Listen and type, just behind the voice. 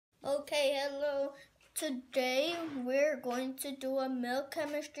Okay, hello. Today we're going to do a MEL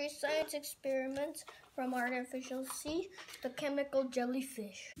chemistry science experiment from artificial sea, the chemical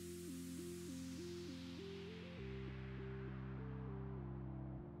jellyfish.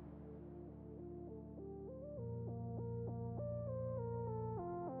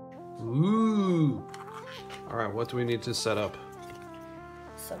 Ooh. All right, what do we need to set up?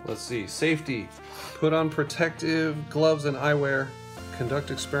 So, Let's see. Safety. Put on protective gloves and eyewear.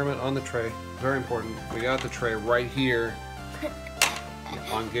 Conduct experiment on the tray. Very important. We got the tray right here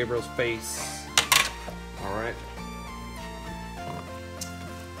on Gabriel's face. All right.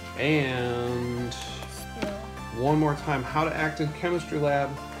 And one more time, how to act in chemistry lab.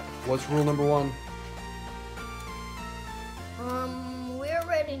 What's rule number 1? we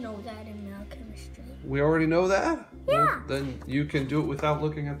already know that in MEL chemistry. We already know that? Yeah. Well, then you can do it without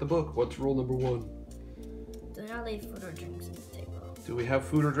looking at the book. What's rule number 1? Do not leave food or drinks on the table. Do we have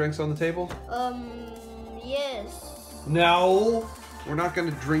food or drinks on the table? Yes. No. We're not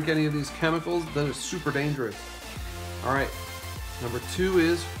going to drink any of these chemicals. That is super dangerous. All right. Number 2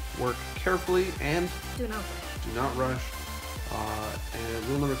 is work carefully and Do not rush. do not rush. And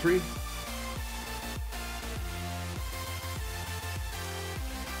rule number 3.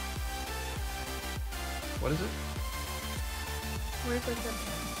 What is it? Work with a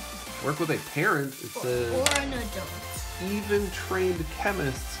parent. Work with a parent. It says Or an adult. even trained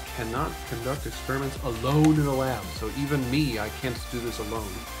chemists cannot conduct experiments alone in a lab. So even me, I can't do this alone.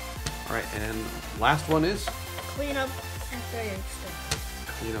 All right, and last one is Clean up after your experiment.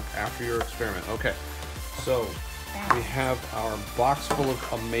 clean up after your experiment. Okay, so we have our box full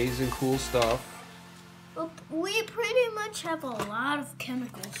of amazing, cool stuff. We pretty much have a lot of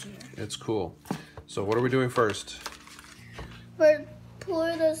chemicals here. It's cool. So what are we doing first? But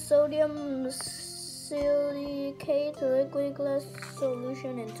pour the sodium silicate liquid glass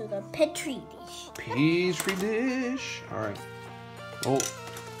solution into the petri dish. Petri dish. All right. Oh, do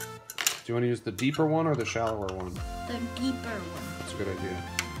you want to use the deeper one or the shallower one? The deeper one. That's a good idea.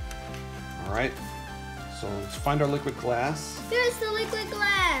 All right. So let's find our liquid glass. Here's the liquid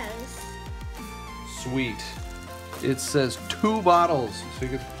glass. Sweet. It says 2 bottles, so you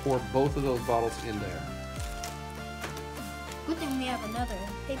can pour both of those bottles in there. Good thing we have another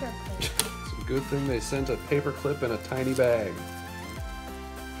paper clip. It's a good thing they sent a paper clip in a tiny bag.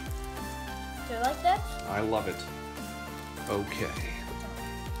 Do you like that? I love it. Okay.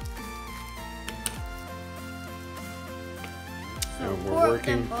 So And we're pour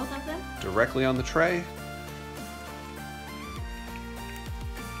working them, both of them. directly on the tray.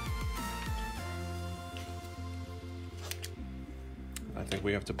 I think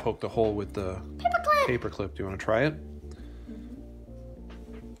we have to poke the hole with the paper clip. Do you want to try it?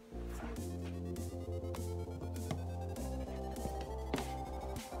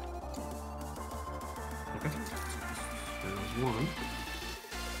 Okay. There's one.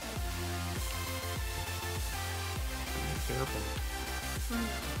 Be careful.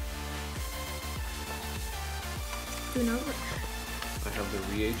 Do not. I have the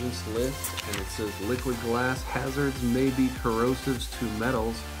reagents list, and it says liquid glass hazards may be corrosives to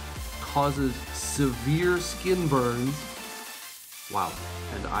metals, causes severe skin burns, wow,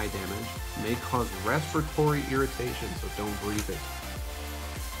 and eye damage, may cause respiratory irritation, so don't breathe it.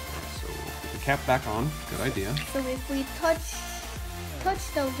 Right, so we'll put the cap back on. Good idea. So if we touch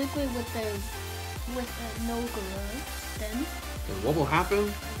the liquid with the no gloves, then And what will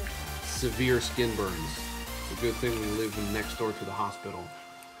happen? Severe skin burns. It's a good thing we live next door to the hospital.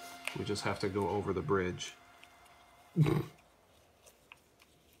 We just have to go over the bridge.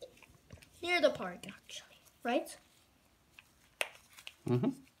 near the park actually, right? Mm-hmm.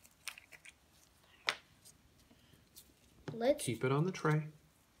 Let's Keep it on the tray.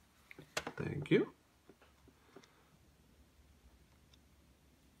 Thank you.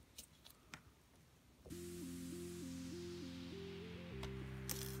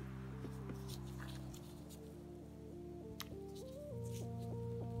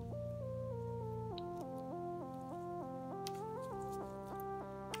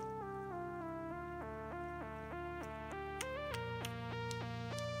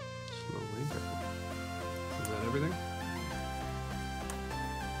 Slowly. Is that everything?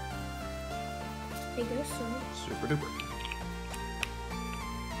 I guess so. Super duper.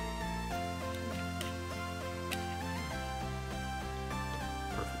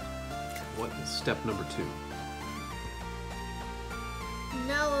 Perfect. What is step number 2?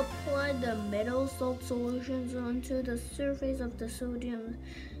 Now apply the metal salt solutions onto the surface of the sodium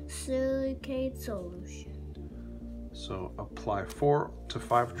silicate solution. So apply 4 to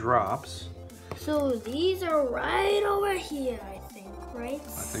 5 drops. So these are right over here, I think. right?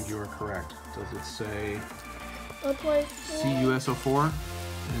 I think you are correct. Does it say Apply 4. CuSO4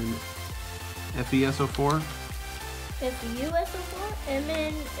 and FeSO4? FeSO4,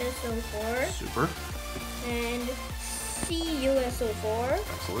 MnSO4, Super. and CuSO4,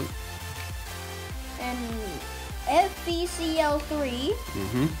 Excellent. and FeCl3,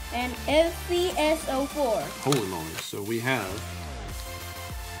 and FeSO4. Holy moly. So we have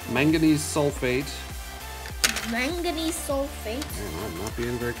manganese sulfate. Manganese sulfate. Man, I'm not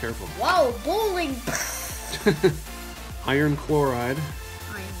being very careful. Wow, bowling! Iron chloride.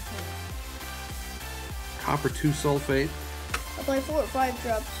 Iron chloride. Copper 2 sulfate. Apply 4 or 5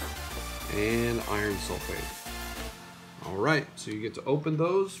 drops. And iron sulfate. Alright, so you get to open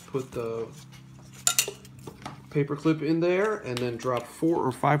those, put the paper clip in there, and then drop 4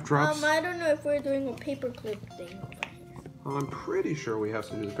 or 5 drops. I don't know if we're doing a paperclip thing over here. I'm pretty sure we have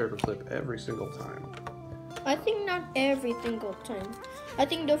to do the paper clip every single time. I think not every single time. I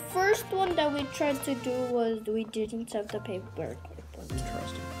think the first one that we tried to do was we didn't have the paper clip on.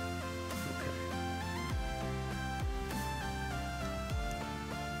 Interesting.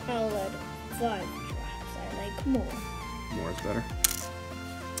 Okay. I'll add 5 drops. I like more. More is better.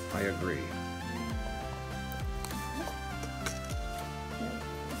 I agree.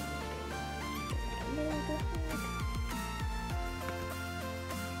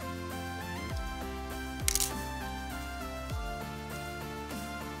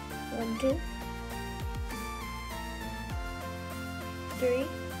 One, 2, 3,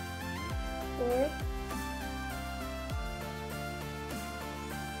 4.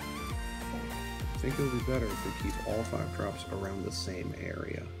 I think it would be better if we keep all 5 drops around the same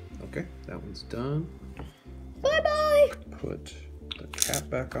area. Okay, that one's done. Bye-bye! Put the cap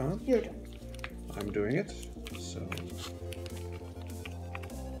back on. You're done. I'm doing it, so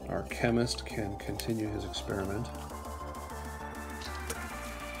our chemist can continue his experiment.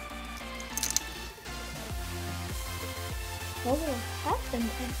 What will happen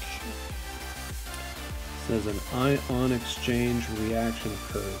actually? Says an ion exchange reaction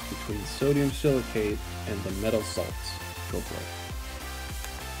occurs between sodium silicate and the metal salts. Go for it.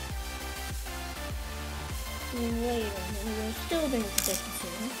 Wait a minute, we're still doing the second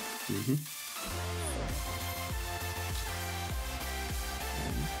serum.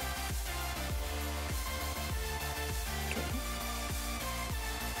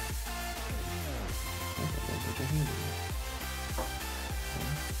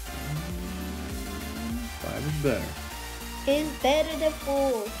 Five is better. Is better than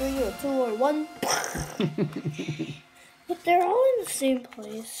 4, 3, or 2, or 1. But they're all in the same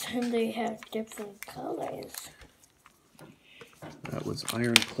place and they have different colors. That was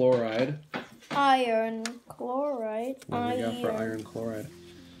iron chloride. Iron chloride. What do we got for iron chloride?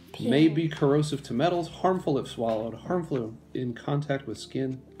 Pink. May be corrosive to metals, harmful if swallowed, harmful in contact with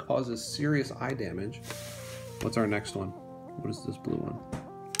skin, causes serious eye damage. What's our next one? What is this blue one?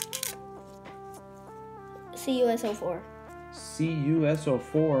 CuSO4.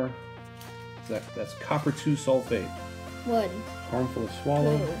 CuSO4. That's copper 2 sulfate. 1, Harmful if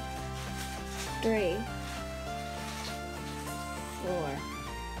swallowed. 2, 3, 4.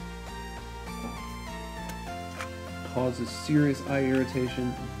 Causes serious eye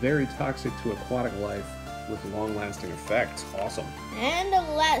irritation, very toxic to aquatic life with long-lasting effects. Awesome. And the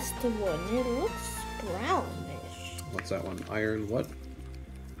last one, it looks brownish. What's that one? Iron what?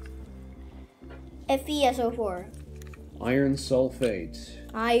 FeSO4. Iron sulfate.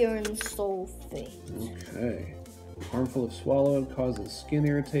 Iron sulfate. Okay. Harmful if swallowed, causes skin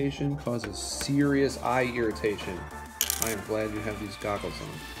irritation, causes serious eye irritation. I am glad you have these goggles on.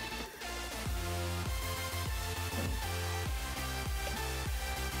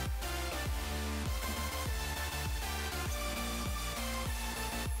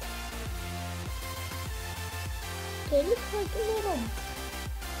 They look like a little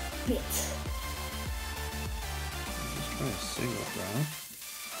bit. Let's try a single drop.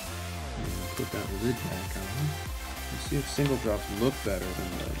 And put that lid back on. Let's see if single drops look better than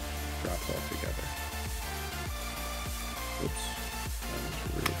the drops all together. Oops. That was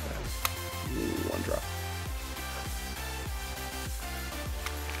really fast. Ooh, 1 drop.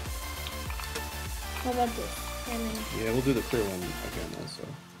 How about this? Yeah, we'll do the clear one again also.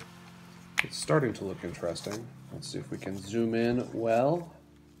 It's starting to look interesting. Let's see if we can zoom in well.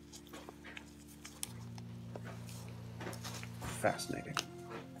 Fascinating.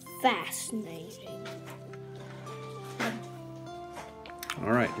 Fascinating.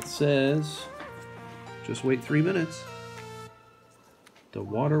 All right, it says, just wait 3 minutes. The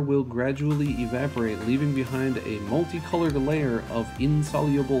water will gradually evaporate, leaving behind a multicolored layer of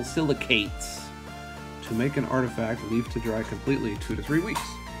insoluble silicates. To make an artifact, leave to dry completely 2 to 3 weeks.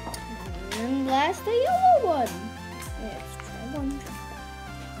 And last, the yellow one. Let's try one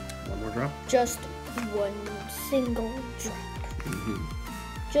drop. One more drop? Just one single drop.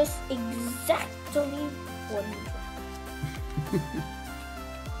 Just exactly one drop.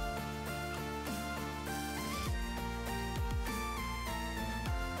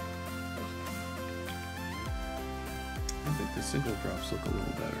 I think the single drops look a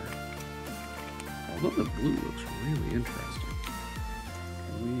little better. Although the blue looks really interesting.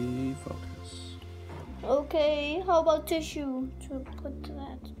 Can we focus? Okay, how about tissue to put to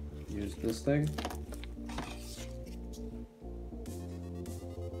that? Use this thing.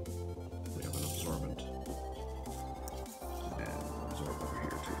 We have an absorbent. And absorb over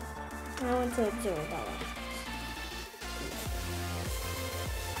here too. I want to absorb that one.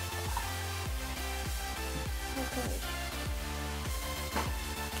 Okay.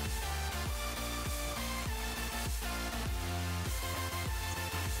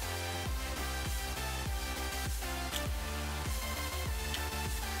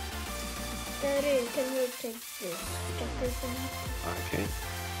 Daddy, can you take this sticker from me? I can't.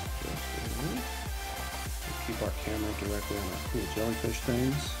 Just a minute. We'll keep our camera directly on our cool jellyfish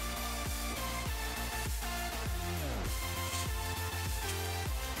things.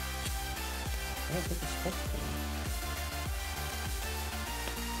 I don't think it's supposed to come.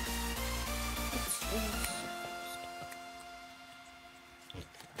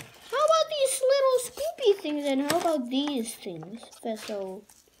 How about these little scoopy things, and how about these things? Vessel.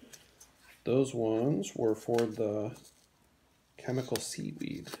 Those ones were for the chemical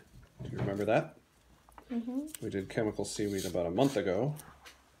seaweed. Do you remember that? Mm-hmm. We did chemical seaweed about a month ago.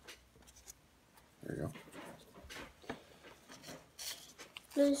 There you go.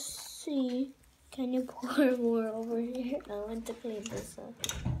 Let's see. Can you pour more over here? I want to clean this up.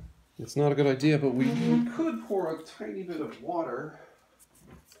 It's not a good idea, but we could pour a tiny bit of water.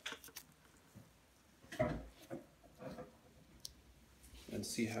 And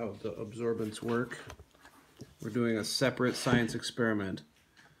see how the absorbents work. We're doing a separate science experiment.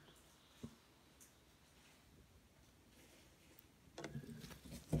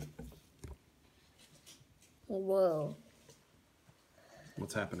 Whoa.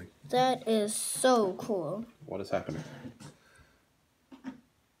 What's happening? That is so cool. What is happening?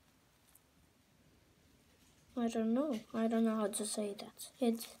 I don't know. I don't know how to say that.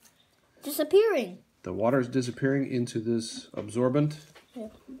 It's disappearing. The water is disappearing into this absorbent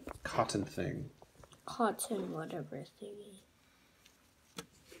cotton thing. Cotton, whatever thingy.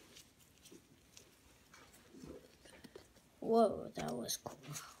 Whoa, that was cool.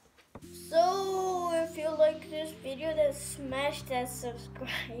 So, if you like this video, then smash that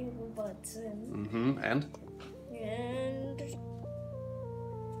subscribe button. And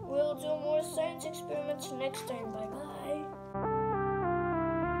we'll do more science experiments next time. Bye bye.